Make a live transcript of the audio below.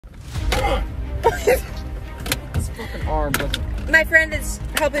This fucking arm doesn't... My friend is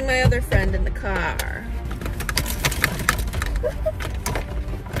helping my other friend in the car.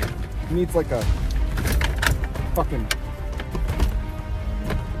 He needs like a fucking...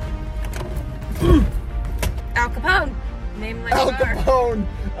 Al Capone. Name my Al car. Capone!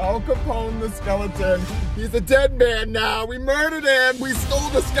 Al Capone the skeleton. He's a dead man now. We murdered him. We stole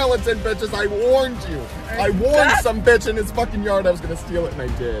the skeleton, bitches. I warned you. I warned some bitch in his fucking yard I was gonna steal it, and I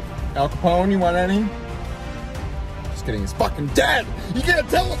did. Al Capone, you want any? Just kidding. He's fucking dead. You can't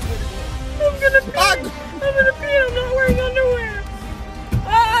tell us what he I'm gonna pee. I'm not wearing underwear.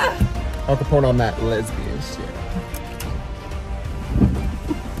 Ah! Al Capone on that lesbian shit.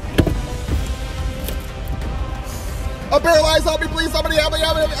 I'm paralyzed, help me please, somebody help me,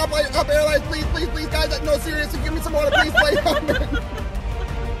 I'm paralyzed, please, guys, no, seriously, give me some water, please, help me.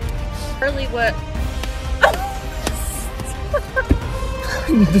 Early what?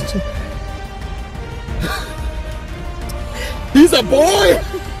 He's a boy!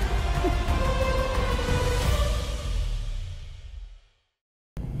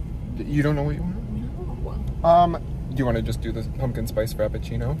 You don't know what you want? No. Do you want to just do the pumpkin spice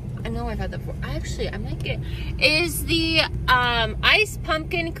frappuccino? I know I've had that before. Actually, I might get... Is the iced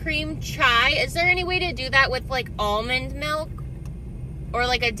pumpkin cream chai, is there any way to do that with like almond milk? Or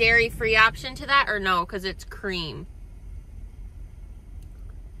like a dairy-free option to that? Or no, because it's cream.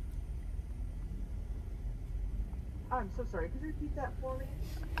 I'm so sorry. Could you repeat that for me?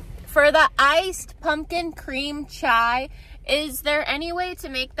 For the iced pumpkin cream chai, is there any way to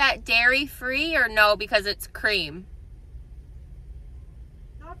make that dairy-free or no, because it's cream?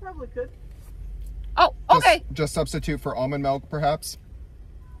 No, I probably could. Oh, okay. Just substitute for almond milk, perhaps?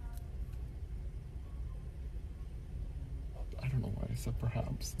 I don't know why I said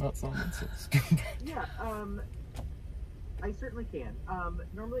perhaps. That sounded so stupid. Yeah, I certainly can.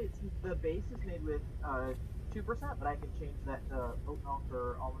 Normally the base is made with 2%, but I can change that to oat milk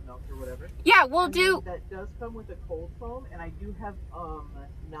or almond milk or whatever. Yeah, we'll do... That does come with a cold foam, and I do have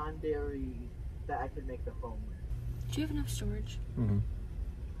non-dairy that I can make the foam with. Do you have enough storage? Mm-hmm.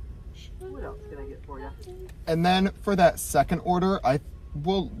 What else can I get for you? And then for that second order, I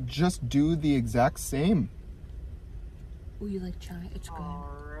will just do the exact same. Oh, you like chai? It's good.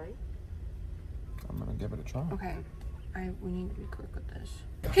 Alright. I'm gonna give it a try. Okay. We need to be quick with this.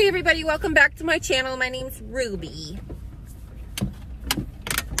 Hey everybody, welcome back to my channel. My name's Ruby.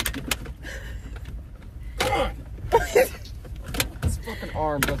 This fucking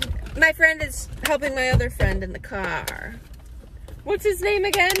arm doesn't... My friend is helping my other friend in the car. What's his name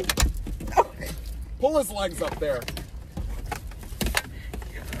again? Oh. Pull his legs up there.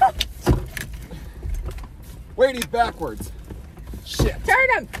 Wait, he's backwards. Shit. Turn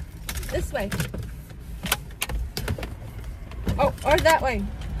him! This way. Oh, or that way.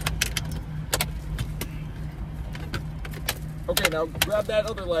 Okay, now grab that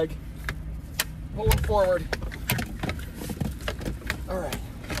other leg. Pull him forward. Alright.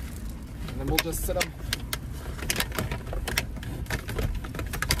 And then we'll just sit him.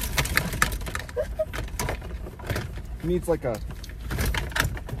 He needs like a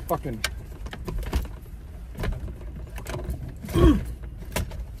fucking...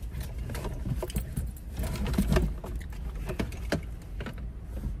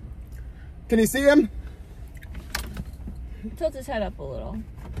 Can you see him? Tilt his head up a little.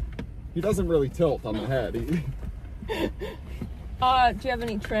 He doesn't really tilt on the head. Do you have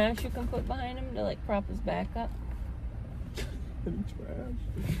any trash you can put behind him to like prop his back up? Any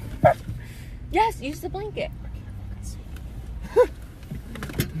trash? Yes, use the blanket.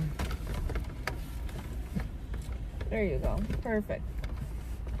 There you go. Perfect.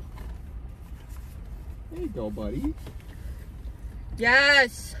 There you go, buddy.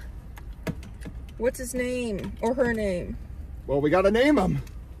 Yes. What's his name? Or her name? Well, we gotta name him.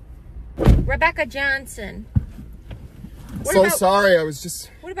 Rebecca Johnson. Sorry, I was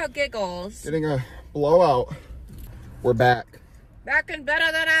just What about Giggles? getting a blowout. We're back. Back and better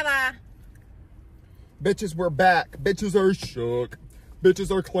than ever. Bitches, we're back. Bitches are shook.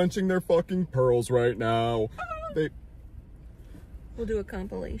 Bitches are clenching their fucking pearls right now. We'll do a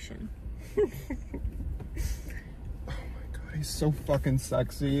compilation. Oh my god, he's so fucking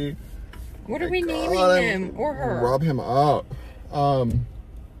sexy. What are we naming him or her? Rub him up.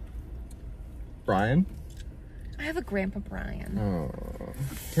 Brian? I have a Grandpa Brian. Oh,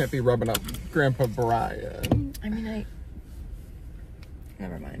 can't be rubbing up Grandpa Brian. I mean,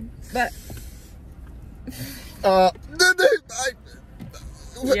 never mind. But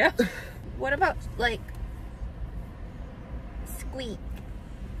yeah. What about like Squeak?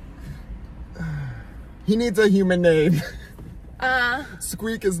 He needs a human name.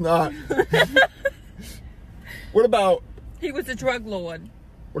 Squeak is not. What about... He was a drug lord.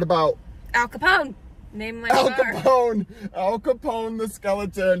 What about... Al Capone. Name my Al car. Capone. Al Capone the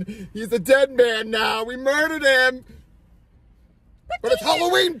skeleton. He's a dead man now. We murdered him. But it's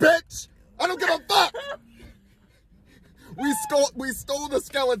Halloween, bitch. I don't give a fuck. We stole the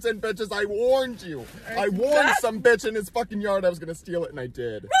skeleton, bitches. I warned you. I warned some bitch in his fucking yard I was gonna steal it, and I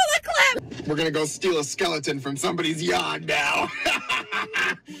did. Roll the clip. We're gonna go steal a skeleton from somebody's yard now.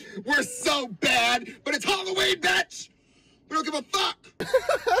 We're so bad, but it's Halloween, bitch. We don't give a fuck.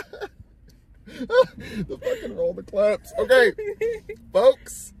 The fucking roll the clips. Okay,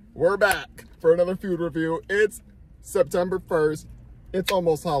 folks, we're back for another food review. It's September 1st. It's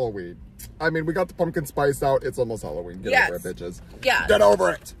almost Halloween. I mean, we got the pumpkin spice out. It's almost Halloween. Get over it, bitches. Yeah. Get over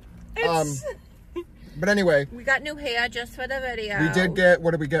it. It's... But anyway. We got new hair just for the video. We did get,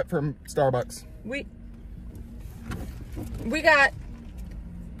 what did we get from Starbucks? We got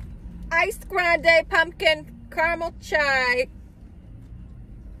iced grande pumpkin caramel chai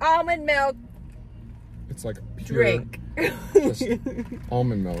almond milk. It's like pure drink. Just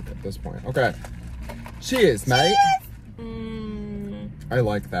almond milk at this point. Okay. Cheers, mate. I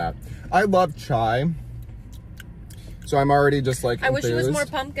like that. I love chai. So I'm already just like I wish it was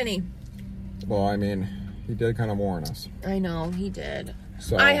enthused. more pumpkin-y. Well, I mean, he did kind of warn us. I know, he did.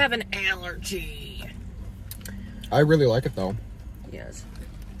 So I have an allergy. I really like it though. Yes.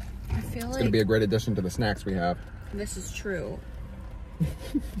 I feel It's gonna be a great addition to the snacks we have. This is true.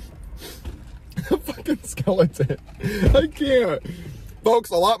 Fucking skeleton. I can't. Folks,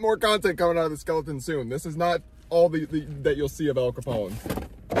 a lot more content coming out of the skeleton soon. This is not all that you'll see of Al Capone.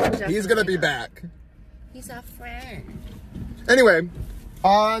 He's gonna be back. He's a friend. Anyway,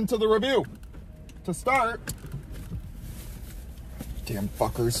 on to the review. To start, damn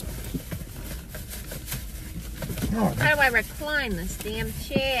fuckers. Oh, How do I recline this damn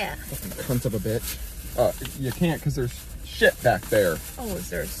chair? cunt of a bitch. You can't because there's shit back there. Oh, is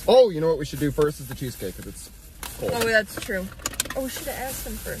there? Oh, you know what we should do first is the cheesecake because it's cold. Oh, that's true. Oh, we should have asked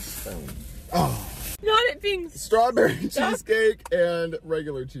him for a spoon. Oh. Not it being Strawberry cheesecake and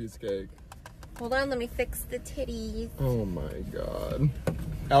regular cheesecake. Hold on, let me fix the titties. Oh my god.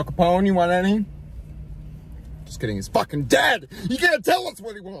 Al Capone, you want any? Just kidding, he's fucking dead! You can't tell us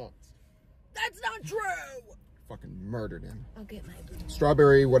what he wants! That's not true! Fucking murdered him. I'll get my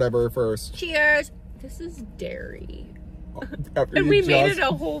Strawberry whatever first. cheers. This is dairy. After And you we made just- it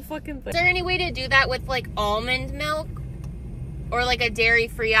a whole fucking thing. Is there any way to do that with like almond milk? Or like a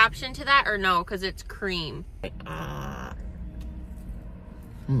dairy-free option to that? Or no, because it's cream. I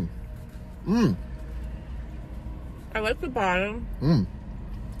like the bottom.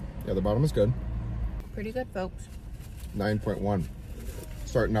 Yeah, the bottom is good. Pretty good, folks. 9.1.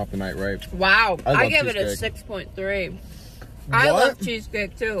 Starting off the night right. Wow. I love give it a cheesecake. 6.3. I love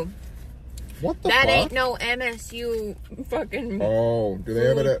cheesecake too. What the That fuck? ain't no MSU fucking... Oh, do they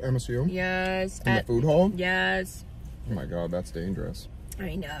have it at MSU? Yes. In the food hall? Yes. Oh my god, that's dangerous.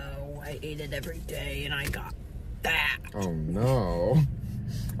 I know. I ate it every day and I got that. Oh no.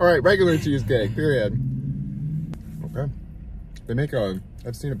 Alright, regular cheesecake, period. Okay. They make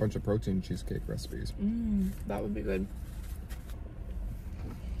I've seen a bunch of protein cheesecake recipes. That would be good.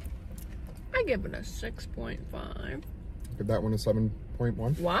 I give it a 6.5. Give that one a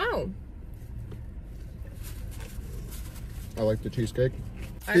 7.1. Wow. I like the cheesecake.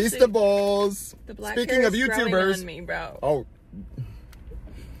 Actually, Feastables! The black Speaking hair of is growing YouTubers. on me, bro. Oh.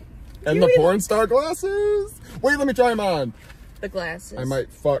 And the porn star glasses? Wait, let me try them on. The glasses. I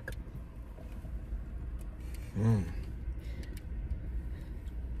might fuck.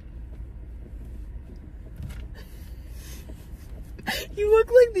 You look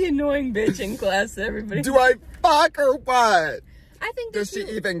like the annoying bitch in class that everybody... Do I fuck or what? I think Does she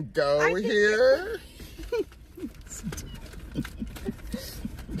you- even go I think here?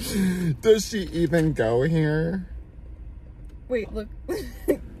 Does she even go here? Wait, look.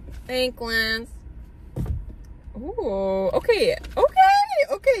 Thank Lance. Ooh, okay.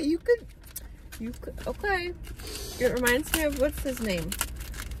 Okay, you could, okay. It reminds me of, what's his name?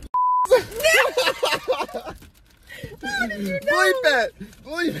 How did you know?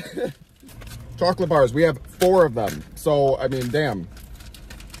 Bleep it! Chocolate bars, we have 4 of them. So, I mean, damn.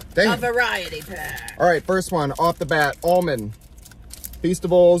 A variety pack. All right, first one, off the bat, almond.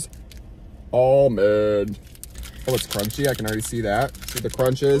 Feastables, almond. Oh, it's crunchy, I can already see that. See the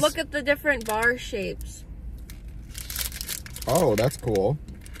crunches. Look at the different bar shapes. Oh, that's cool.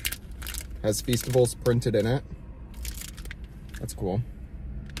 Has Feastables printed in it. That's cool.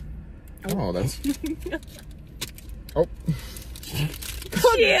 Oh, that's... Oh.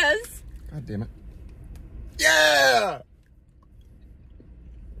 Cheers. God damn it. Yeah!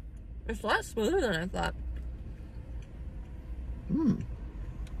 It's a lot smoother than I thought.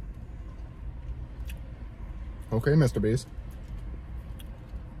 Okay, MrBeast.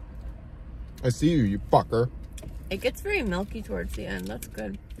 I see you, you fucker. It gets very milky towards the end. That's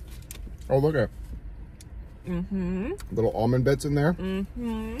good. Oh, look at it. Mm-hmm. Little almond bits in there.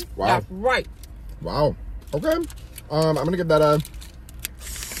 Mm-hmm. Wow. That's right. Wow. Okay. I'm gonna give that a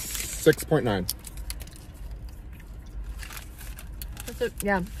 6.9.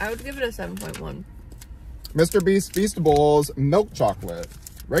 Yeah, I would give it a 7.1. MrBeast Feastables milk chocolate.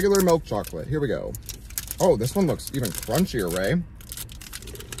 Regular milk chocolate. Here we go. Oh, this one looks even crunchier, Ray.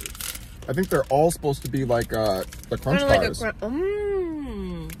 I think they're all supposed to be like the crunch bars.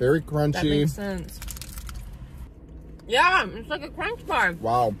 Very crunchy. That makes sense. Yeah, it's like a crunch bar.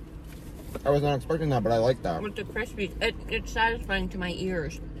 Wow. I was not expecting that, but I like that. With the crispy. It's satisfying to my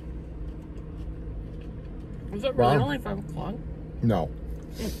ears. Is it really only 5 o'clock? No.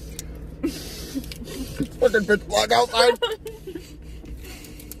 It's fucking pitch black outside.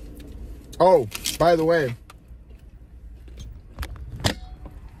 Oh, by the way.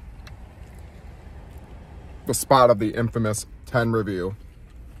 The spot of the infamous 10 review.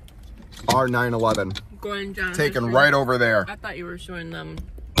 R911. Going down. Taken right over there. I thought you were showing them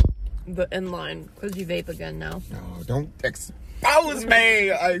the inline because you vape again now. No, don't expose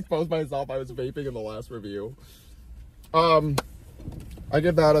me. I exposed myself. I was vaping in the last review. I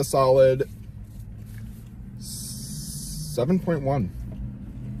give that a solid 7.1.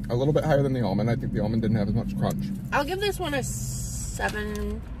 A little bit higher than the almond. I think the almond didn't have as much crunch. I'll give this one a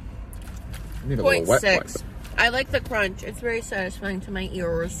 7.6. I like the crunch. It's very satisfying to my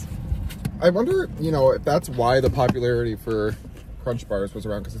ears. I wonder, you know, if that's why the popularity for crunch bars was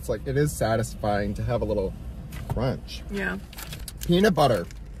around, because it's like, it is satisfying to have a little crunch. Yeah. Peanut butter.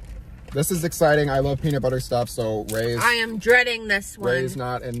 This is exciting. I love peanut butter stuff, so Ray's... I am dreading this one. Ray's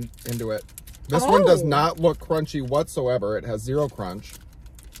not into it. This one does not look crunchy whatsoever. It has zero crunch.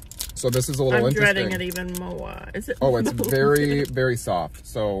 So this is a little interesting. I'm dreading it even more. Is it? Oh, it's very, very soft.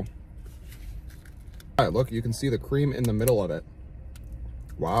 So, look, you can see the cream in the middle of it.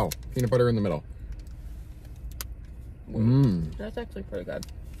 Wow. Peanut butter in the middle. Mmm. That's actually pretty good.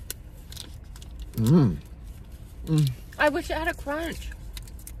 Mmm. Mm. I wish it had a crunch.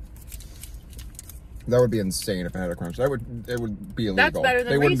 That would be insane if it had a crunch. It would be illegal. That's better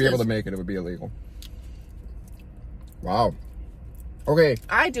than They wouldn't be Reese's. able to make it. It would be illegal. Wow. Okay.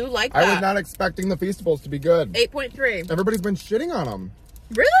 I do like that. I was not expecting the Feastables to be good. 8.3. Everybody's been shitting on them.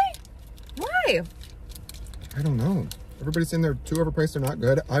 Really? Why? I don't know. Everybody's saying they're too overpriced. They're not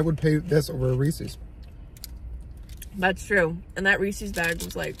good. I would pay this over a Reese's. That's true. And that Reese's bag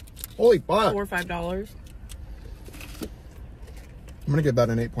was like Holy fuck. $4 or $5. I'm going to give that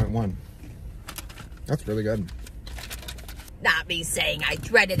an 8.1. That's really good. Not me saying I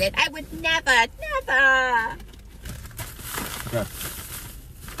dreaded it. I would never. Okay.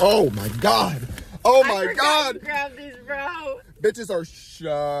 Oh my god. Oh my I god. to grab these, bro. Bitches are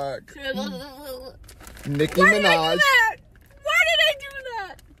shook. Nicki Why did I Minaj. do that? Why did I do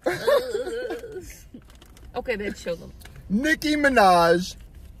that? Okay, bitch, show them. Nicki Minaj.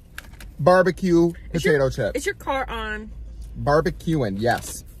 Barbecue potato chips. Is your car on? Barbecuing,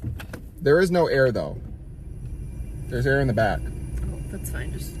 yes. There is no air though. There's air in the back. Oh, that's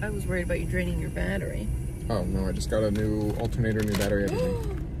fine. I was worried about you draining your battery. Oh no, I just got a new alternator, new battery,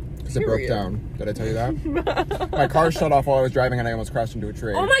 everything. Because it broke down. Did I tell you that? My car shut off while I was driving and I almost crashed into a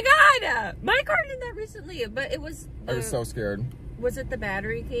tree. Oh my god! My car did that recently, but it was... I was so scared. Was it the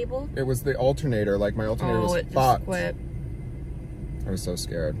battery cable? It was the alternator, like my alternator was it fucked. just quit. I was so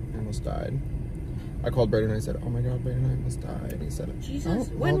scared. I almost died. I called Brayden and I said, oh my god, Brayden, I almost died. And he said, Jesus,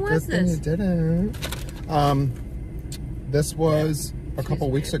 oh, when well, was good thing this? you didn't. This was a couple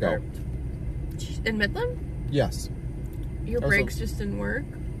weeks ago. In Midland? Yes. Your brakes just didn't work?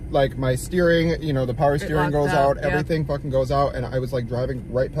 Like my steering, you know, the power steering goes out, yeah. everything fucking goes out, and I was like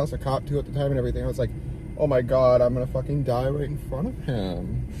driving right past a cop too at the time and everything. I was like, oh my god, I'm gonna fucking die right in front of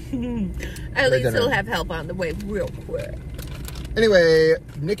him. At least he'll have help on the way real quick. Anyway,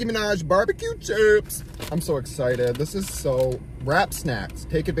 Nicki Minaj barbecue chips. I'm so excited. This is so... Wrap snacks.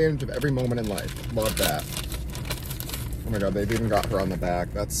 Take advantage of every moment in life. Love that. Oh my god, they've even got her on the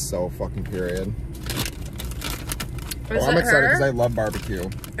back. That's so fucking period. I'm excited because I love barbecue.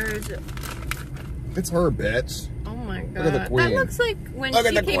 Or is it... It's her, bitch. Oh my god. Look at the queen. That looks like when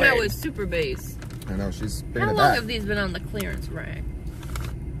she came out with Super Bass. I know, she's bringing How it long back. have these been on the clearance rack?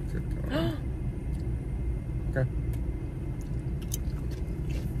 Good God. Okay.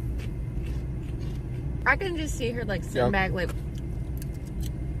 I can just see her like sitting back like...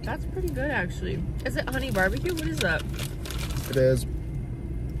 That's pretty good actually. Is it honey barbecue? What is that? It is.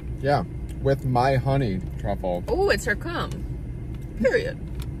 Yeah. With my honey truffle. Oh, it's her cum. Period.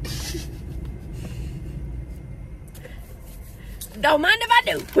 Don't mind if I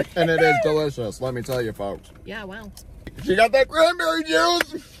do. And it is delicious, let me tell you, folks. Yeah, wow. She got that cranberry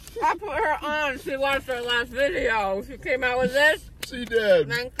juice. I put her on. She watched our last video. She came out with this. She did.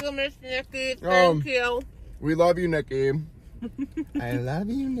 Thank you, Miss Nikki. Thank you. We love you, Nikki. I love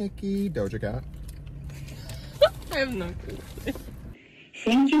you, Nikki. Doja Cat. I have no clue.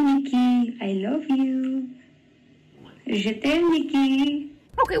 Thank you, Nikki. I love you. Je t'aime, Nikki.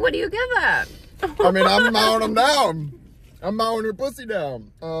 Okay, what do you give that? I mean, I'm mowing them down. I'm mowing her pussy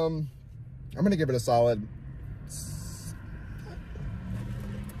down. I'm gonna give it a solid.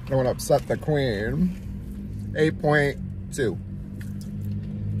 I don't want to upset the queen. 8.2.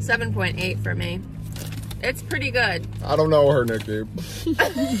 7.8 for me. It's pretty good. I don't know her, Nikki.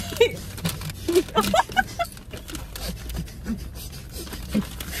 Got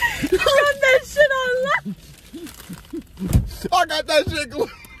that shit on lock. I got that shit glued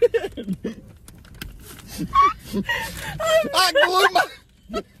in. I glued my...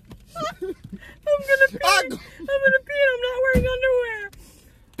 I'm gonna pee. I'm gonna pee and I'm not wearing underwear.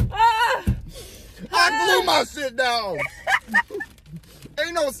 I glue my shit down.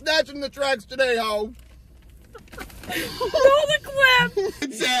 Ain't no snatching the tracks today, ho. Roll the clip.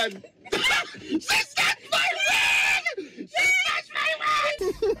 It said, she snatched my wig! She snatched my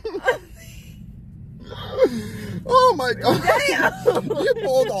wig! Oh my god. Damn. You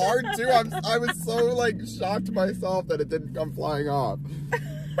pulled hard too. I was so like shocked myself that it didn't come flying off.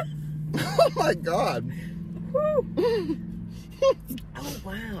 Oh my god. Oh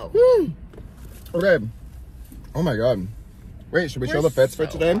wow. Okay. Oh my god. Wait, should we show the fits for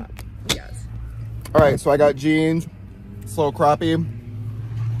today? Yes. Alright, so I got jeans, slow crappie.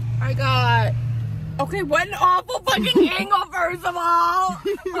 I got... Okay, what an awful fucking angle, first of all.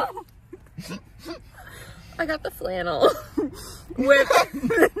 I got the flannel. With...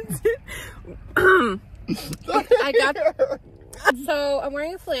 I got... So, I'm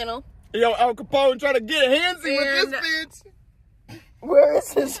wearing a flannel. Yo, Al Capone trying to get handsy with this bitch. Where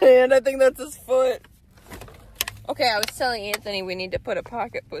is his hand? I think that's his foot. Okay, I was telling Anthony we need to put a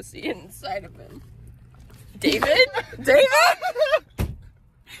pocket pussy inside of him. David? David?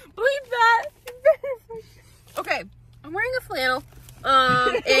 Believe that. Okay, I'm wearing a flannel.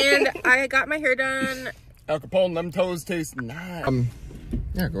 And I got my hair done. Al Capone, them toes taste nice.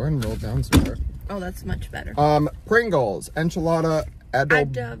 Yeah, go ahead and roll down, sweetheart. Oh, that's much better. Pringles, enchilada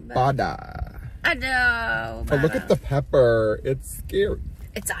adobada. Adobada. Oh, look at the pepper. It's scary.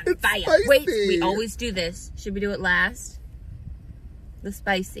 It's on It's fire. spicy. Wait, we always do this. Should we do it last? The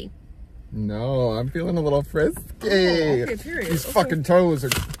spicy. No, I'm feeling a little frisky. Oh, okay, period. These Okay. fucking toes are...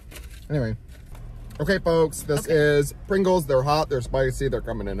 Anyway. Okay, folks, this is Pringles. They're hot, they're spicy, they're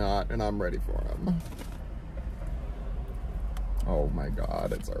coming in hot, and I'm ready for them. Oh my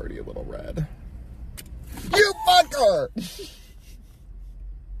god, it's already a little red. You fucker!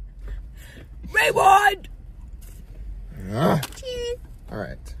 Rewind! Cheers. All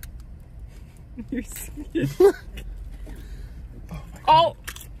right. You're scared. Oh!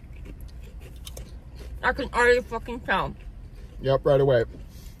 I can already fucking tell. Yep, right away.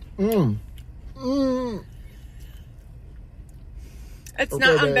 Mmm. It's Okay,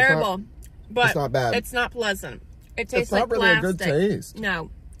 not babe, unbearable, but it's not bad. It's not pleasant. It tastes It's not like really plastic. a good taste. No.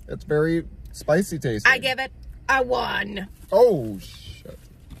 It's very spicy tasting. I give it a 1. Oh, shit.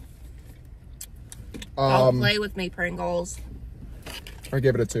 Don't play with me, Pringles. I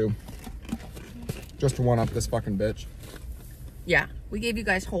give it a 2. Just to one up this fucking bitch. Yeah, we gave you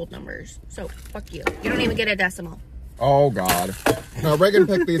guys hold numbers, so fuck you. You don't even get a decimal. Oh, God. Now, Reagan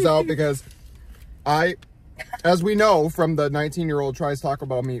picked these out because as we know from the 19-year-old tries Taco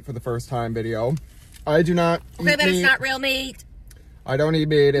Bell meat for the first time video, I do not eat Okay, but meat. it's not real meat. I don't eat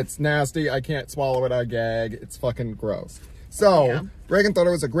meat. It's nasty. I can't swallow it. I gag. It's fucking gross. So, Yeah. Reagan thought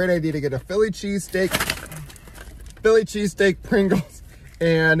it was a great idea to get a Philly cheesesteak Pringles,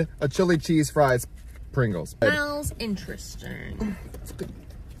 and a chili cheese fries Pringles. Smells interesting.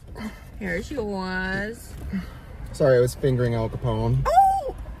 Here's yours. Sorry, I was fingering Al Capone.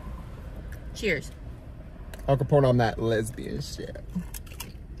 Oh! Cheers. Al Capone on that lesbian shit.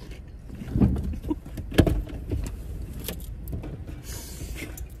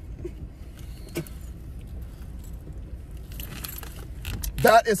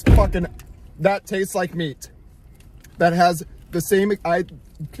 That is fucking, that tastes like meat. That has the same, I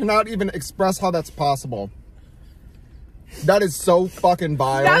cannot even express how that's possible. That is so fucking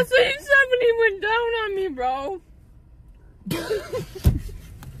vile. That's what he said when he went down on me, bro.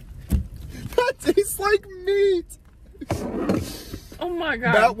 That tastes like meat. Oh my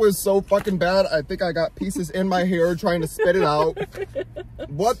god. That was so fucking bad. I think I got pieces in my hair trying to spit it out.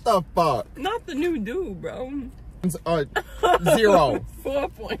 What the fuck? Not the new dude, bro. Zero. 4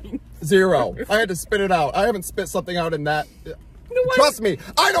 points. Zero. I had to spit it out. I haven't spit something out in that. Trust me,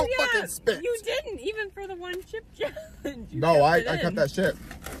 I don't fucking spit. You didn't, even for the one chip challenge. No, I cut that shit.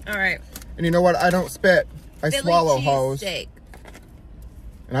 All right. And you know what? I don't spit. I swallow, hoes. Steak.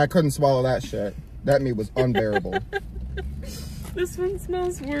 And I couldn't swallow that shit. That meat was unbearable. This one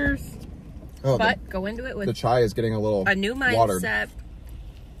smells worse. Oh, but go into it with the chai is getting a little new mindset. Watered.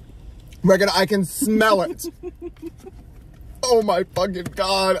 Megan, I can smell it. Oh my fucking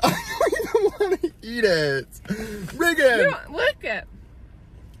god. I don't even want to eat it. Regan. Look it.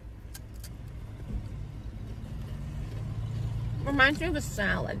 Reminds me of a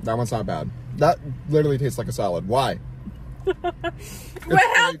salad. That one's not bad. That literally tastes like a salad. Why? We're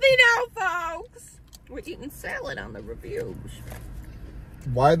healthy now, folks. We're eating salad on the reviews.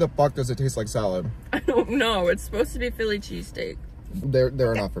 Why the fuck does it taste like salad? I don't know. It's supposed to be Philly cheesesteak. They're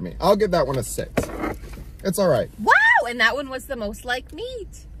enough for me. I'll give that one a 6. It's all right. Wow, and that one was the most like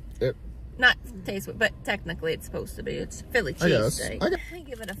meat. Not taste, but technically it's supposed to be. It's Philly cheesesteak. I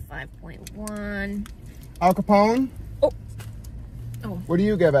give it a 5.1. Al Capone? Oh. What do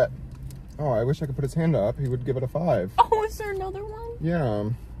you give it? Oh, I wish I could put his hand up. He would give it a 5. Oh, is there another one? Yeah.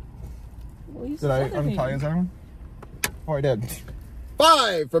 Well, did I untie his arm? Oh, I did.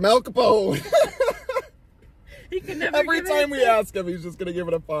 5 from Al Capone. He can never Every time we ask him, he's just going to give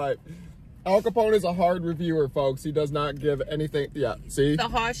it a 5. Al Capone is a hard reviewer, folks. He does not give anything. Yeah, see? The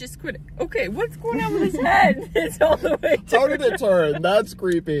harshest critic. Okay, what's going on with his head? It's all the way How did it turn? That's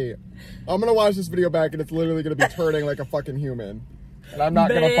creepy. I'm going to watch this video back, and it's literally going to be turning like a fucking human. And I'm not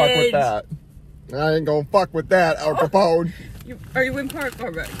going to fuck with that. I ain't going to fuck with that, Al Capone. Are you in park?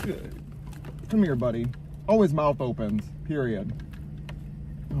 All right, good. Come here, buddy. Oh, his mouth opens. Period.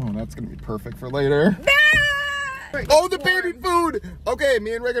 Oh, that's going to be perfect for later. Oh, the baby food! Okay,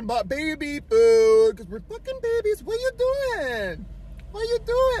 me and Regan bought baby food because we're fucking babies. What you doing? What you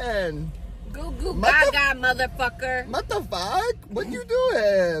doing? Goo goo gaga, motherfucker. What the fuck? What you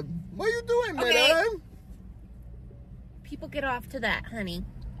doing? What you doing, man? People get off to that, honey.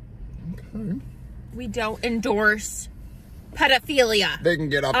 Okay. We don't endorse pedophilia. They can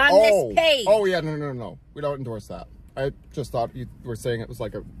get up on this page. Oh yeah, no. We don't endorse that. I just thought you were saying it was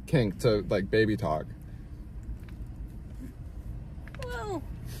like a kink to like baby talk. Well,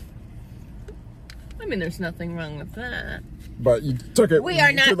 I mean, there's nothing wrong with that. But you took it we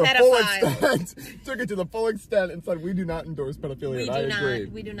are not to the full pedophiles. extent. Took it to the full extent and said we do not endorse pedophilia. I agree.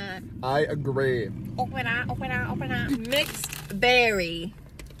 We do not. I agree. Open up. Mixed berry.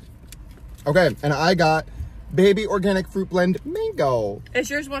 Okay, and I got baby organic fruit blend mango. Is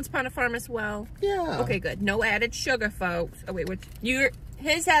yours Once Upon a Farm as well? Yeah. Okay, good. No added sugar, folks. Oh wait,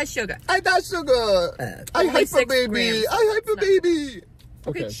 his has sugar. I got sugar. I hyper baby. I hyper baby.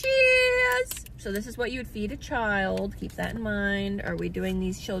 Okay, cheers. So this is what you'd feed a child. Keep that in mind. Are we doing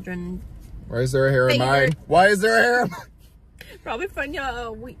these children? Why is there a hair in mine? Why is there a hair in mine? Probably from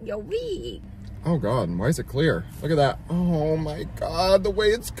your week. Oh God, why is it clear? Look at that. Oh my God, the way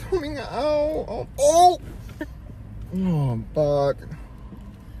it's coming out. Oh, fuck.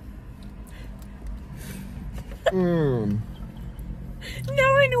 Now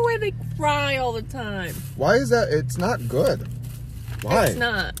I know why they cry all the time. Why is that? It's not good. Why? It's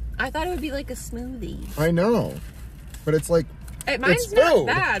not. I thought it would be like a smoothie. I know. But it's like, mine's not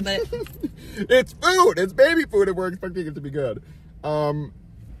bad, but... It's food. It's baby food and we're expecting it to be good.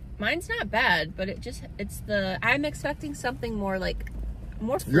 Mine's not bad, but I'm expecting something more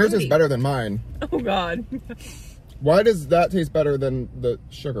fruity. Yours is better than mine. Oh God. Why does that taste better than the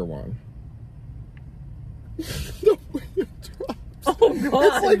sugar one? The way it drops. Oh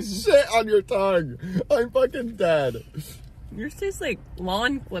God. It's like shit on your tongue. I'm fucking dead. Yours tastes like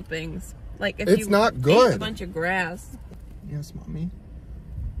lawn clippings. Like if it's not good. A bunch of grass. Yes, mommy.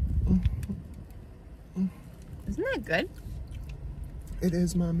 Isn't that good? It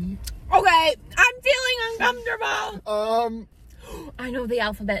is, mommy. Okay, I'm feeling uncomfortable. I know the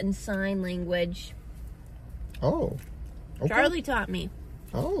alphabet and sign language. Oh. Okay. Charlie taught me.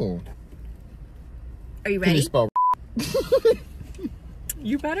 Oh. Are you ready? Can you spell?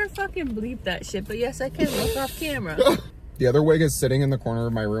 You better fucking bleep that shit, but yes, I can. Look off camera. The other wig is sitting in the corner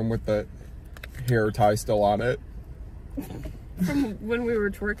of my room with the hair tie still on it. From when we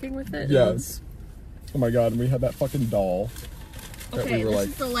were twerking with it? Yes. Oh my God, and we had that fucking doll. Okay, this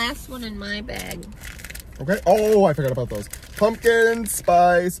is the last one in my bag. Okay. Oh, I forgot about those. Pumpkin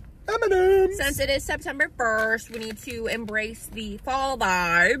spice M&Ms. Since it is September 1st, we need to embrace the fall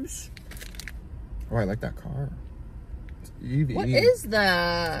vibes. Oh, I like that car. It's EV. What is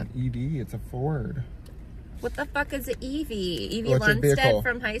the... EV. It's a Ford. What the fuck is Evie? Evie Electric Lundstedt vehicle.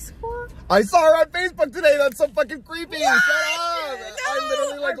 from high school? I saw her on Facebook today. That's so fucking creepy. Shut up. No, I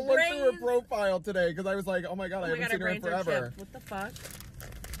literally like our looked through her brains- profile today because I was like, oh my god, I haven't seen her in forever. What the fuck?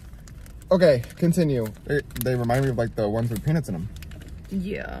 Okay, continue. They remind me of like the ones with peanuts in them.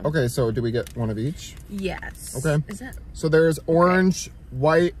 Yeah. Okay, so do we get one of each? Yes. Okay. Is that? So there's orange,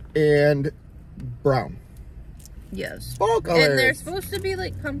 white, and brown. Yes. Fall colors. And they're supposed to be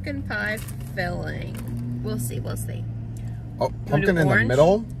like pumpkin pie filling. We'll see. We'll see. Oh, pumpkin in the orange?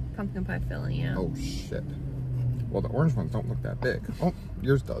 middle? Pumpkin pie filling, yeah. Oh, shit. Well, the orange ones don't look that big. Oh,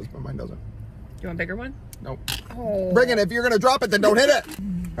 yours does, but mine doesn't. Do you want a bigger one? Nope. Oh. Bring it. If you're going to drop it, then don't hit it.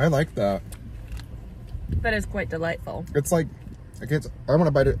 I like that. That is quite delightful. It's like, I want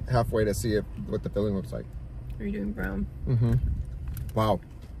to bite it halfway to see what the filling looks like. Are you doing brown? Mm-hmm. Wow.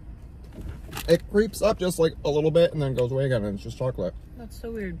 It creeps up just like a little bit and then goes away again and it's just chocolate. That's so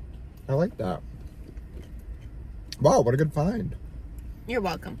weird. I like that. Wow, what a good find. You're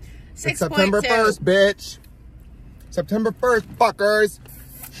welcome. It's September 1st, bitch. September 1st, fuckers.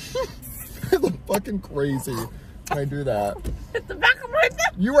 I look fucking crazy when I do that. It's the back of my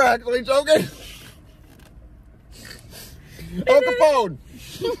neck. You were actually joking. On the phone.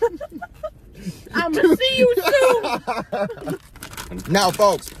 I'm gonna see you soon. Now,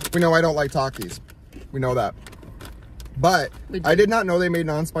 folks, we know I don't like Takis. We know that. But I did not know they made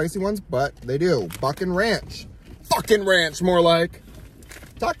non-spicy ones, but they do. Buckin' Ranch. Fucking ranch, more like.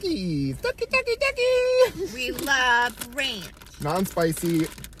 Takis. Taki. We love ranch. Non-spicy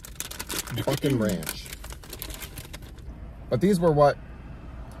fucking ranch. But these were what?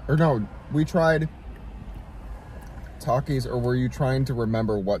 Or no, we tried Takis, or were you trying to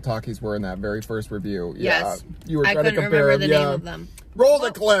remember what Takis were in that very first review? Yes. Yeah. You were I trying to couldn't compare remember the them. name of them. Roll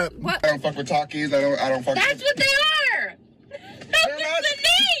the clip. What? I don't fuck with Takis. I don't fuck That's with... what they are. That's the name.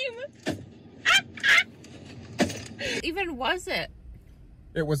 Even was it?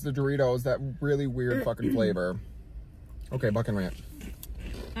 It was the Doritos, that really weird fucking flavor. Okay, Buckin' Ranch.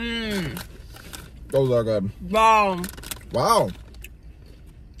 Mmm. Those are good. Wow. Wow.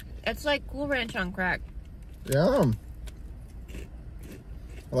 It's like Cool Ranch on crack. Yeah.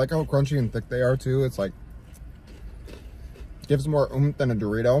 I like how crunchy and thick they are too. It's like, gives more oomph than a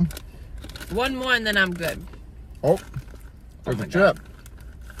Dorito. One more and then I'm good. Oh, there's a chip.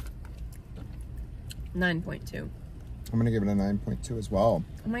 God. 9.2. I'm gonna give it a 9.2 as well.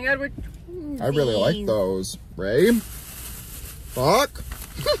 Oh my god, we're I really like those. Ray? Fuck.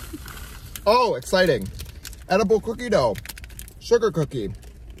 Oh, exciting. Edible cookie dough. Sugar cookie.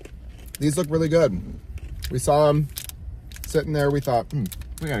 These look really good. We saw them sitting there. We thought,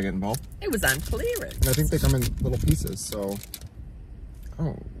 we gotta get involved. It was on clearance. And I think they come in little pieces, so.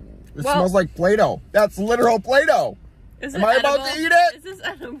 Oh. It smells like Play-Doh. That's literal Play-Doh. Am I about to eat it? Is this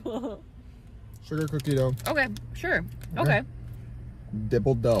edible? Sugar cookie dough. Okay, sure. Okay.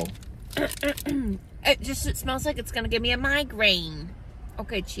 Dibbled dough. It smells like it's gonna give me a migraine.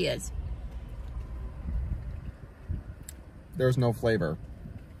 Okay, cheers. There's no flavor.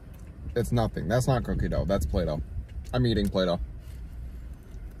 It's nothing. That's not cookie dough. That's Play-Doh. I'm eating Play-Doh.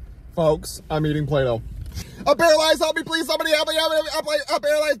 Folks, I'm eating Play-Doh. I'm paralyzed. Help me, please. Somebody help me. I'm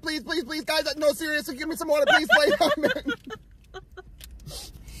paralyzed. Please, please, please. Guys, no, seriously. Give me some water, please. Play-Doh.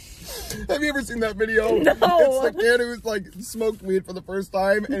 Have you ever seen that video? No. It's the kid who's like smoked weed for the first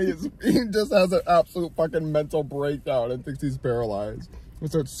time and he just has an absolute fucking mental breakdown and thinks he's paralyzed. He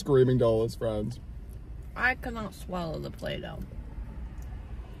starts screaming to all his friends. I cannot swallow the Play-Doh.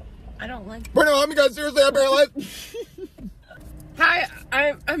 I don't like. Bruno, help me, guys. Seriously, I'm paralyzed. Hi,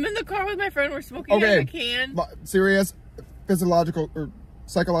 I'm in the car with my friend. We're smoking out of a can. Serious, physiological or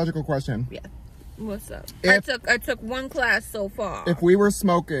psychological question. Yeah. What's up? If, I took one class so far. If we were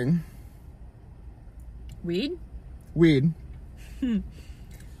smoking weed, and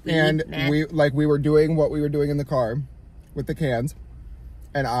we were doing what we were doing in the car with the cans,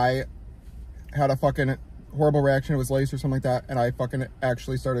 and I had a fucking horrible reaction, it was lace or something like that, and I fucking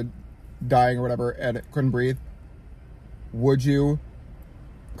actually started dying or whatever and couldn't breathe, would you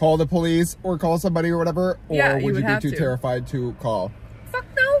call the police or call somebody or whatever, or would you be too terrified to call? Fuck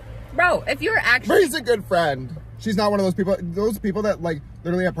no, bro. If you're actually, Bree's a good friend. She's not one of those people. Those people that like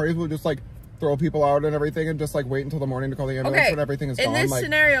literally at parties will just like throw people out and everything, and just like wait until the morning to call the ambulance when everything is gone. In this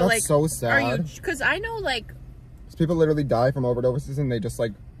scenario, that's like, so sad. Are you? Because I know, like, people literally die from overdoses and they just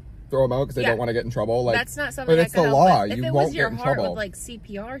like throw them out because they don't want to get in trouble. Like, that's not something. But it's the law. If You it won't was your get in heart trouble. with like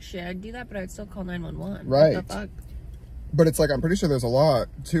CPR shit, I'd do that, but I'd still call 911. Right. What the fuck? But it's like, I'm pretty sure there's a law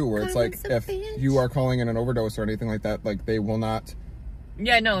too where it's like, Karma's a if bitch. you are calling in an overdose or anything like that, like they will not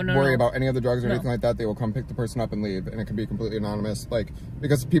Yeah, no. worry about any of the drugs or anything like that. They will come pick the person up and leave, and it can be completely anonymous. Like,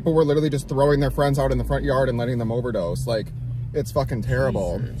 because people were literally just throwing their friends out in the front yard and letting them overdose. Like, it's fucking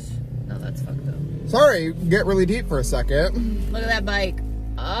terrible. Jesus. No, that's fucked up. Sorry, get really deep for a second. Look at that bike.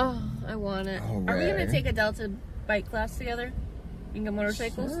 Oh, I want it. Oh, Are we Ray. gonna take a Delta bike class together? You can get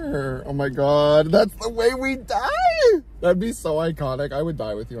motorcycles? Sure. Oh my god, that's the way we die. That'd be so iconic. I would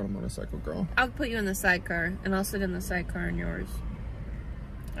die with you on a motorcycle, girl. I'll put you in the sidecar, and I'll sit in the sidecar in yours.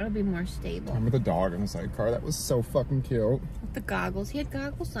 That'll be more stable. Remember the dog in the sidecar? That was so fucking cute. With the goggles. He had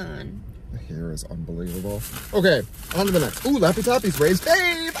goggles on. The hair is unbelievable. Okay, on to the next. Ooh, Laffy Taffy's raised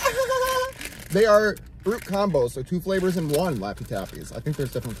babe. They are fruit combos, so 2 flavors in 1 Laffy Taffy's. I think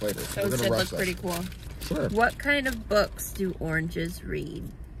there's different flavors. So We're it gonna should rush look that. pretty cool. Sure. What kind of books do oranges read?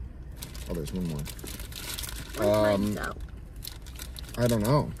 Oh, there's one more. Where's mine go? I don't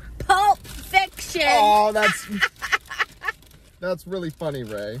know. Pulp Fiction! Oh, that's really funny,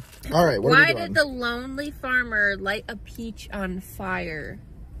 Ray. All right, what are we Why doing? did the lonely farmer light a peach on fire?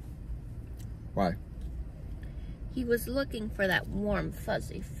 Why? He was looking for that warm,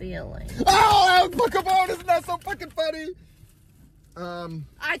 fuzzy feeling. Oh, look about! Isn't that so fucking funny?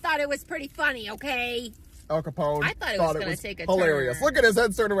 I thought it was pretty funny, okay? Al Capone. I thought it was gonna take a hilarious. turn. Look at his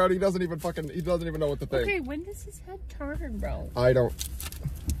head turn around. He doesn't even know what to think. Okay, when does his head turn, bro? I don't.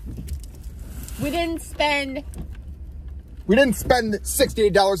 We didn't spend... We didn't spend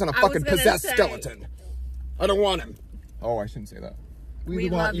 $68 on a I was fucking gonna possessed say. skeleton. I don't want him. Oh, I shouldn't say that. We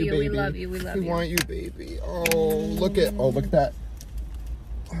want love you, baby. we love you, we love We you. want you, baby. Oh, look at that.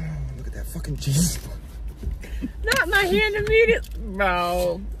 Oh, look at that fucking cheese. Not my hand immediately.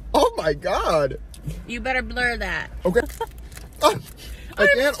 Bro. Oh my god. You better blur that. Okay. Oh, I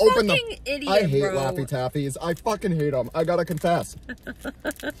can't open the. fucking idiot, I hate bro. Laffy Taffies. I fucking hate them. I gotta confess.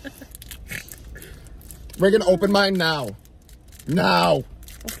 We're gonna open mine now. Now.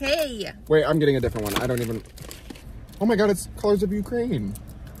 Okay. Wait, I'm getting a different one. I don't even. Oh my god, it's Colors of Ukraine.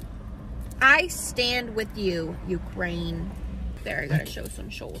 I stand with you, Ukraine. There, I gotta show some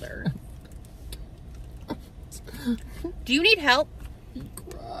shoulder. Do you need help?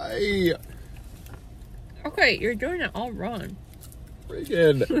 Cry. Okay, you're doing it all wrong.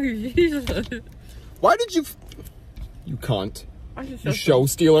 Friggin'. Jesus. Why did you. You cunt. I just You show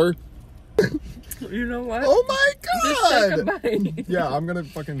stealer. You know what? Oh my Just take a god. bite. Yeah, I'm gonna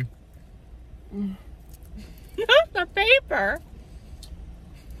fucking. Not the paper.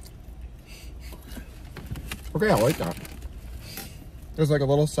 Okay, I like that. There's like a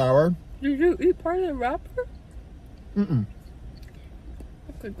little sour. Did you eat part of the wrapper? Mm-mm.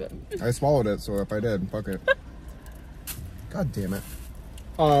 Okay, good. I swallowed it, so if I did, fuck it. God damn it.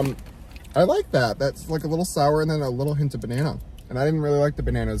 I like that. That's like a little sour and then a little hint of banana. And I didn't really like the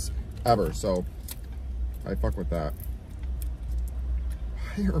bananas ever, so I fuck with that.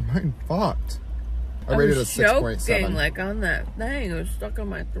 Why are mine fucked? I rated a 6.7. Like on that thing, it was stuck in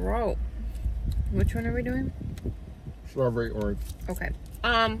my throat. Which one are we doing? Strawberry orange. Okay.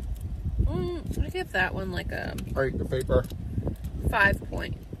 I give that one like a Alright, the paper.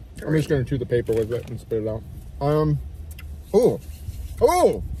 5.3. I'm just gonna chew the paper with it and spit it out. Ooh.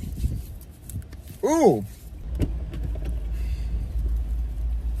 Ooh! Ooh!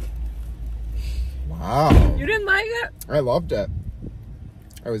 Wow. You didn't like it? I loved it.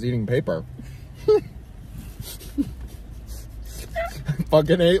 I was eating paper.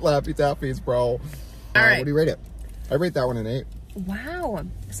 Fucking hate Laffy Taffies, bro. All right. What do you rate it? I rate that one an 8. Wow.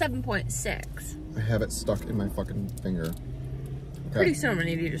 7.6. I have it stuck in my fucking finger. Okay. Pretty soon I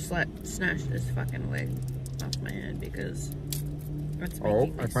need you to snatch this fucking wig off my head because it's Oh,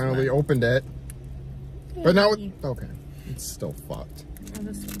 making me I finally sweat. opened it. But now Yay. okay. It's still fucked. Oh,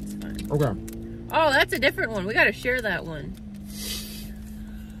 this one's fine. Okay. Oh, that's a different one. We gotta share that one.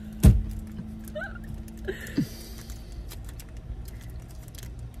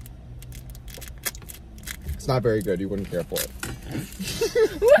 It's not very good. You wouldn't care for it.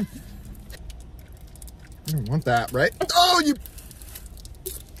 I don't want that, right? Oh, you.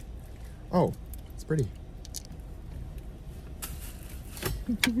 Oh, it's pretty.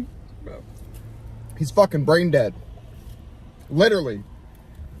 He's fucking brain dead. Literally.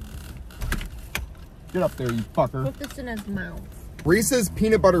 Get up there, you fucker. Put this in his mouth. Reese's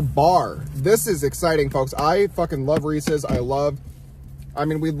Peanut Butter Bar. This is exciting, folks. I fucking love Reese's. I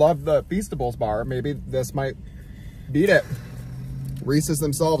mean, we love the Feastables bar. Maybe this might beat it. Reese's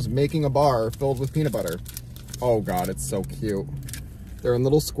themselves making a bar filled with peanut butter. Oh God, it's so cute. They're in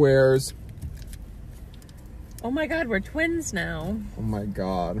little squares. Oh my God, we're twins now. Oh my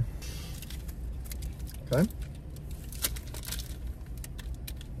God. Okay.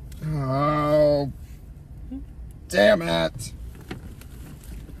 Oh. Damn it.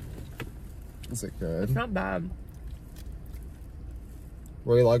 Is it good? It's not bad.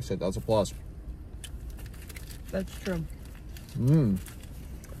 Ray likes it. That's a plus. That's true. Mmm.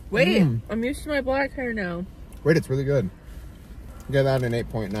 Wait, I'm used to my black hair now. Wait, it's really good. Get that an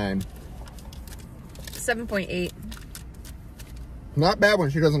 8.9. 7.8. Not bad when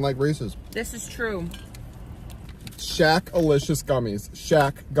she doesn't like Reese's. This is true. Shack-alicious gummies.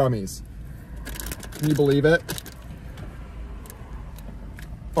 Shack gummies. Can you believe it?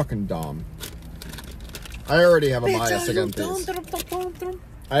 Fucking dumb. I already have a bias against these.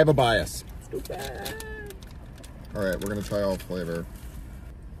 I have a bias. Alright, we're gonna try all flavor.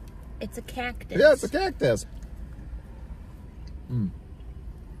 It's a cactus. Yeah, it's a cactus.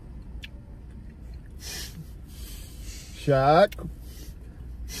 Shack.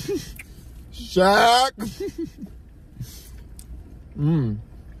 Shack.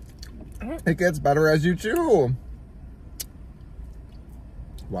 It gets better as you chew.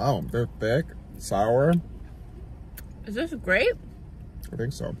 Wow, they're thick, sour. Is this grape? I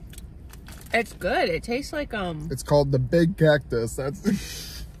think so. It's good. It tastes like It's called the Big Cactus. That's the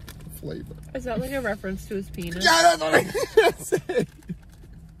flavor. Is that like a reference to his penis? Yeah, that's what I was gonna say.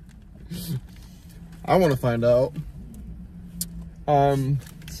 I want to find out.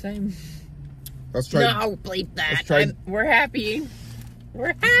 Same. Let's try. No, bleep that. Let's try. We're happy.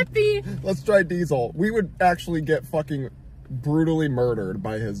 We're happy. Let's try Diesel. We would actually get fucking brutally murdered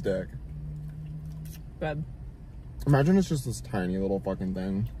by his dick. Good. Imagine it's just this tiny little fucking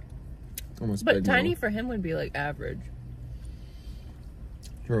thing. Almost But big tiny now. for him would be like average.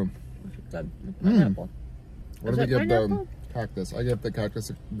 True. Good. Pineapple. What Is do we it give pineapple? the cactus? I give the cactus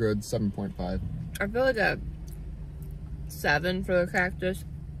a good 7.5. I feel like a 7 for the cactus.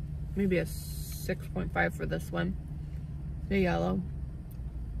 Maybe a 6.5 for this one. The yellow.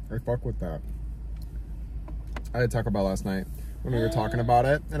 I fuck with that. I had Taco Bell last night when we were talking about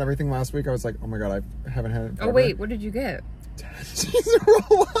it and everything last week. I was like, oh my god, I haven't had it forever. Oh wait, what did you get? Cheese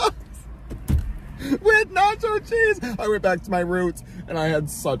roll-ups with nacho cheese. I went back to my roots and I had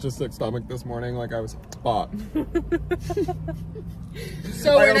such a sick stomach this morning. Like I was fucked.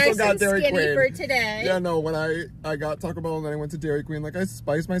 So I we're also nice got and Dairy skinny Queen. for today. Yeah, no, when I got Taco Bell and then I went to Dairy Queen, like I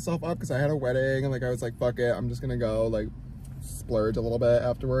spiced myself up because I had a wedding and like I was like, fuck it, I'm just gonna go like splurge a little bit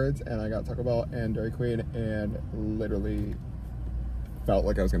afterwards. And I got Taco Bell and Dairy Queen and literally felt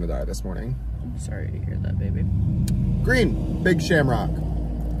like I was gonna die this morning. I'm sorry to hear that, baby. Green, Big Shamrock.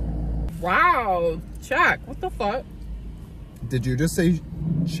 Wow, Shaq, what the fuck? Did you just say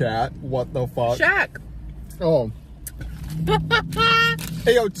chat? What the fuck? Shaq. Oh.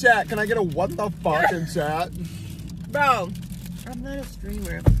 Hey, yo, chat, can I get a what the fuck in chat? Bro, I'm not a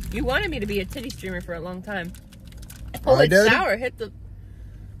streamer. You wanted me to be a titty streamer for a long time. I Holy did? sour, hit the...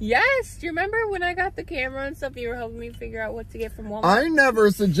 Yes, do you remember when I got the camera and stuff, you were helping me figure out what to get from Walmart? I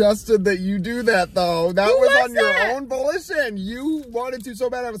never suggested that you do that, though. That Who was was on your that? own volition. You wanted to so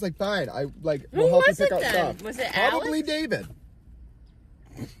bad. I was like, fine. I like Who will help you was pick it out then? stuff. Was it Probably Alex? David.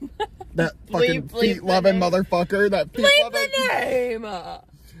 That fucking Bleep the feet-loving name. mother-fucker. That Bleep feet-loving... the name!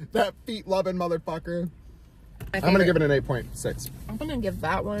 That feet-loving motherfucker. My I'm gonna favorite- give it an 8.6. I'm gonna give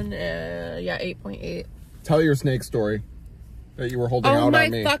that one, yeah, 8.8. Tell your snake story that you were holding Oh out my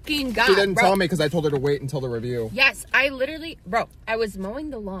on me. fucking god, She didn't bro. tell me because I told her to wait until the review. Yes, I literally, bro, I was mowing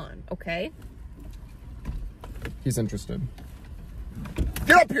the lawn, okay? He's interested.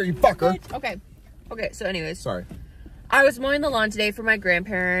 Get up here, you fucker! Okay, so anyways. Sorry. I was mowing the lawn today for my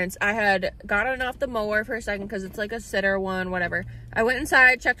grandparents. I had gotten off the mower for a second because it's like a sitter one, whatever. I went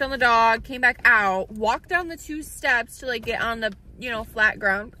inside, checked on the dog, came back out, walked down the 2 steps to like get on the, you know, flat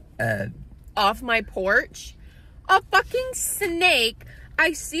ground off my porch. A fucking snake.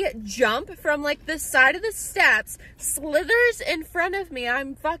 I see it jump from like the side of the steps, slithers in front of me.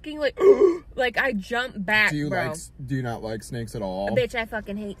 I'm fucking like, like I jump back, Do you bro. do you not like snakes at all? Bitch, I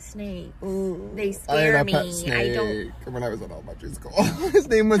fucking hate snakes. They I scare had a me. pet snake I don't. when I was in elementary school. His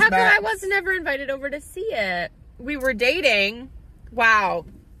name was How come Max. I was never invited over to see it? We were dating. Wow.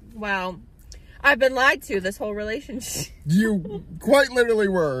 I've been lied to this whole relationship. You quite literally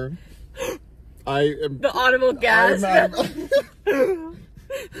were. I am. The audible gas.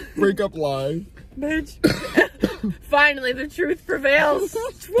 Breakup lie. Bitch. Finally, the truth prevails.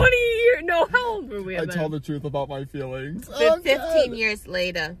 20 years. No, how old were we? I tell the truth about my feelings. 15 years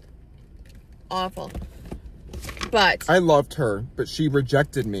later. Awful. But. I loved her, but she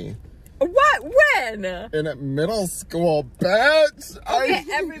rejected me. What? When? In middle school, bitch. Okay,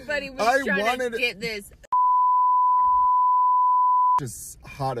 everybody was trying to get this. Just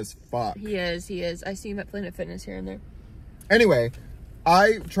hot as fuck. He is. I see him at Planet Fitness here and there. Anyway,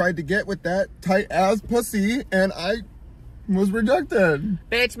 I tried to get with that tight ass pussy, and I Was rejected.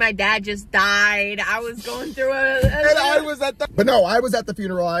 Bitch, my dad just died. I was going through And I was at the... But no, I was at the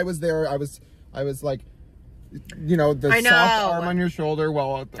funeral. I was there. I was like, you know, the soft arm on your shoulder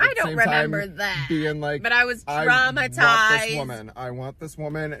while at the I don't same remember time that. being like... But I was traumatized. I want this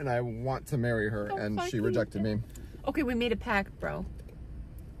woman and I want to marry her. And she rejected me. Okay, we made a pact, bro.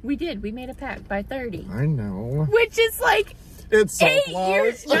 We did. We made a pact by 30. I know. Which is like... It's so 9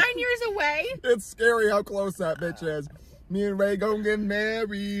 close. years away. It's scary how close that bitch is. Me and Ray gonna get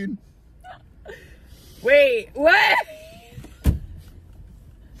married. Wait, what?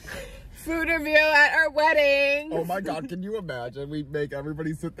 Food review at our wedding. Oh my God, can you imagine? We make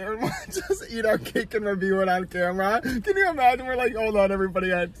everybody sit there and just eat our cake and review it on camera. Can you imagine? We're like, hold on,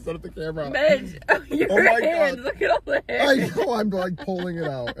 everybody, I have to set up the camera. Bitch, your my hands, God. look at all the hair. I know, I'm like pulling it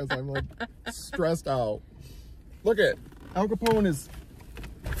out as I'm like stressed out. Look at, Al Capone is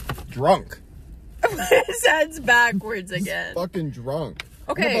drunk. His head's backwards again. Fucking drunk.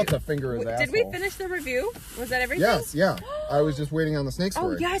 Okay. I'm about to finger his asshole. Did we finish the review? Was that everything? Yes, yeah. I was just waiting on the snake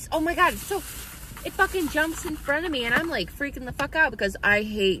story. Oh, yes. Oh, my God. So, it fucking jumps in front of me, and I'm, like, freaking the fuck out because I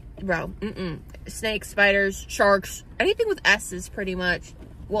hate, bro, snakes, spiders, sharks, anything with S's pretty much.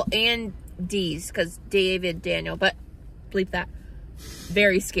 Well, and D's because David, Daniel, but bleep that.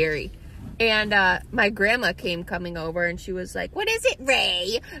 Very scary. And my grandma came coming over and she was like, what is it,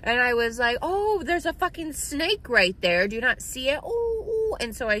 Ray? And I was like, oh, there's a fucking snake right there. Do you not see it? Ooh.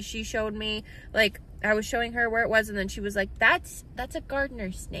 And so she showed me, like, I was showing her where it was. And then she was like, that's a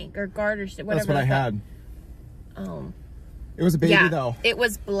gardener snake or garter snake. Whatever. That's what I had. Oh. It was a baby, though. It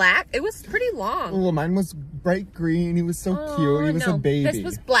was black. It was pretty long. Oh, mine was bright green. He was so cute. He was a baby. This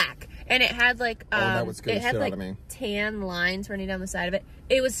was black. And it had, like, that would scare the shit out of me. tan lines running down the side of it.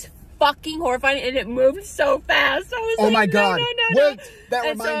 It was fucking horrifying, and it moved so fast. I was oh like, my God. No. Wait, that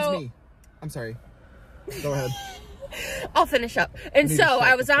reminds me. I'm sorry. Go ahead. I'll finish up. And so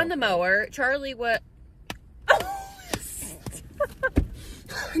I was on the mower. Charlie what?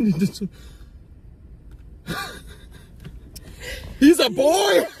 He's a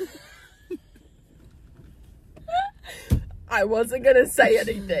boy. I wasn't gonna say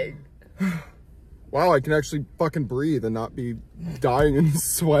anything. Wow, I can actually fucking breathe and not be dying and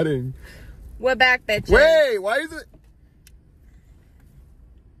sweating. We're back, bitches. Wait, why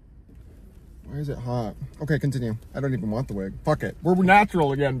is it hot? Okay, continue. I don't even want the wig. Fuck it. We're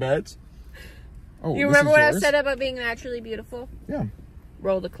natural again, bitch. Oh, you remember what I said about being naturally beautiful? Yeah.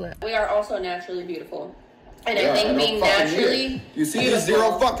 Roll the clip. We are also naturally beautiful. And I Yeah, think being naturally You see beautiful, these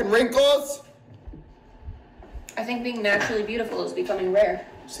 0 fucking wrinkles? I think being naturally beautiful is becoming rare.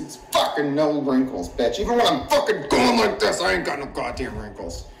 See, it's fucking no wrinkles, bitch. Even when I'm fucking going like this, I ain't got no goddamn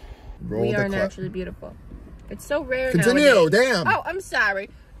wrinkles. Roll we the are clip. naturally beautiful. It's so rare Continue, nowadays. damn. Oh, I'm sorry.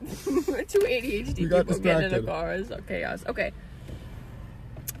 Two ADHD people getting in a car is chaos. Okay.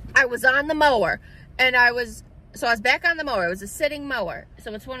 I was on the mower, and I was back on the mower. It was a sitting mower.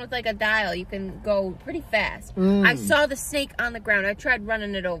 So it's one with like a dial. You can go pretty fast. I saw the snake on the ground. I tried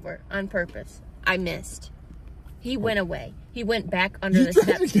running it over on purpose. I missed. He went away. He went back under the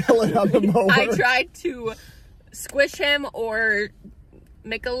steps. Yell it on the mower. I tried to squish him or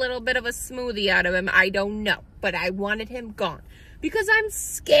make a little bit of a smoothie out of him. I don't know. But I wanted him gone. Because I'm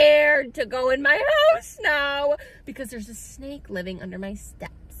scared to go in my house now. Because there's a snake living under my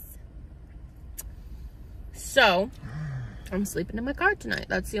steps. So, I'm sleeping in my car tonight.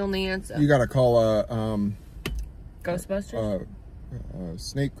 That's the only answer. You gotta call a, Ghostbusters?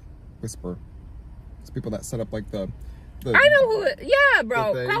 snake whisperer. It's people that set up like the I know who it, yeah,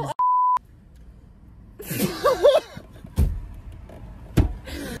 bro.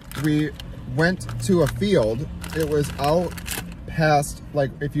 We went to a field. It was out past,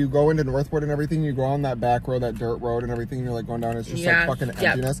 like, if you go into Northwood and everything, you go on that back road, that dirt road and everything, you're like going down, it's just like fucking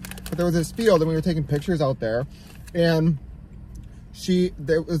emptiness. But there was this field and we were taking pictures out there, and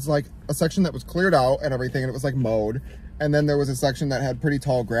there was like a section that was cleared out and everything, and it was like mowed, and then there was a section that had pretty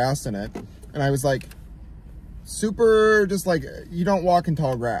tall grass in it, and I was like, super, just like, you don't walk in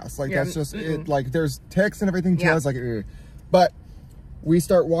tall grass, like that's just it, like there's ticks and everything too. I was like, ugh. But we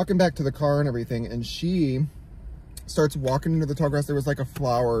start walking back to the car and everything, and she starts walking into the tall grass. There was like a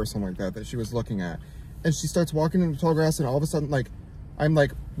flower or something like that she was looking at, and she starts walking into the tall grass, and all of a sudden, like, I'm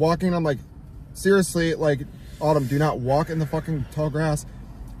like walking, I'm like, seriously, like, Autumn, do not walk in the fucking tall grass.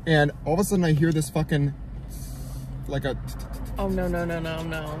 And all of a sudden I hear this fucking like a oh no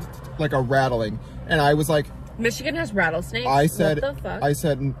like a rattling, and I was like, Michigan has rattlesnakes. I said, what the fuck? I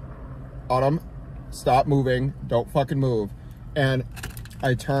said, Autumn, stop moving, don't fucking move. And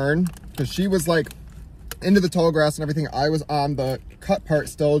I turned, because she was like into the tall grass and everything. I was on the cut part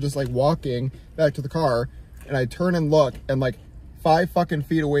still, just like walking back to the car, and I turn and look, and like 5 fucking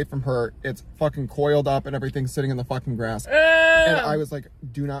feet away from her, it's fucking coiled up and everything sitting in the fucking grass. And I was like,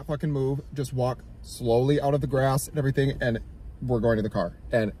 do not fucking move. Just walk slowly out of the grass and everything, and we're going to the car.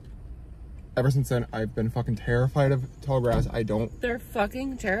 And ever since then, I've been fucking terrified of tall grass. I don't. They're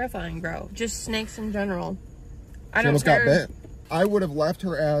fucking terrifying, bro. Just snakes in general. I She don't almost care. got bit. I would have left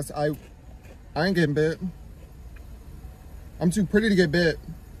her ass. I ain't getting bit. I'm too pretty to get bit.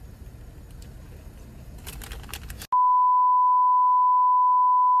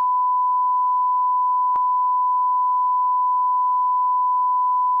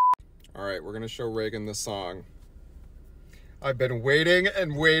 All right, we're gonna show Reagan this song. I've been waiting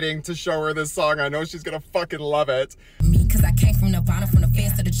and waiting to show her this song. I know she's gonna fucking love it. Me, cause I came from the bottom, from the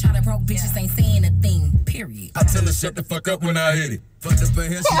fence to the child. Broke bitches ain't saying a thing, period. I tell her shut the fuck up when I hit it. Fucked up her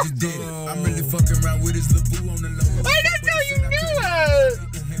hair, she just did it. I'm really fucking around with his little boo on the low. I didn't know you knew it!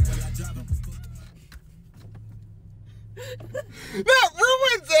 That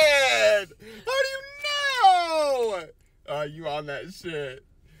ruins it! How do you know? You on that shit.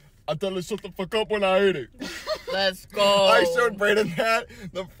 I tell her shut the fuck up when I hit it. Let's go. I showed Brayden that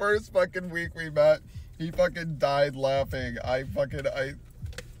the first fucking week we met. He fucking died laughing.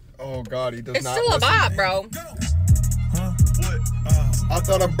 Oh God, he does It's not still a listen. bop, bro. Huh? What? I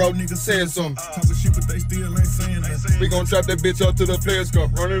thought a bro nigga saying something. Talking shit, but they still ain't saying that. We gon' trap that bitch up to the Players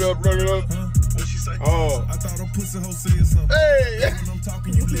Cup. Run it up, run it up. Huh? What she say? Oh. I thought a pussy hoe said something. Hey! When I'm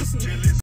talking, you listen.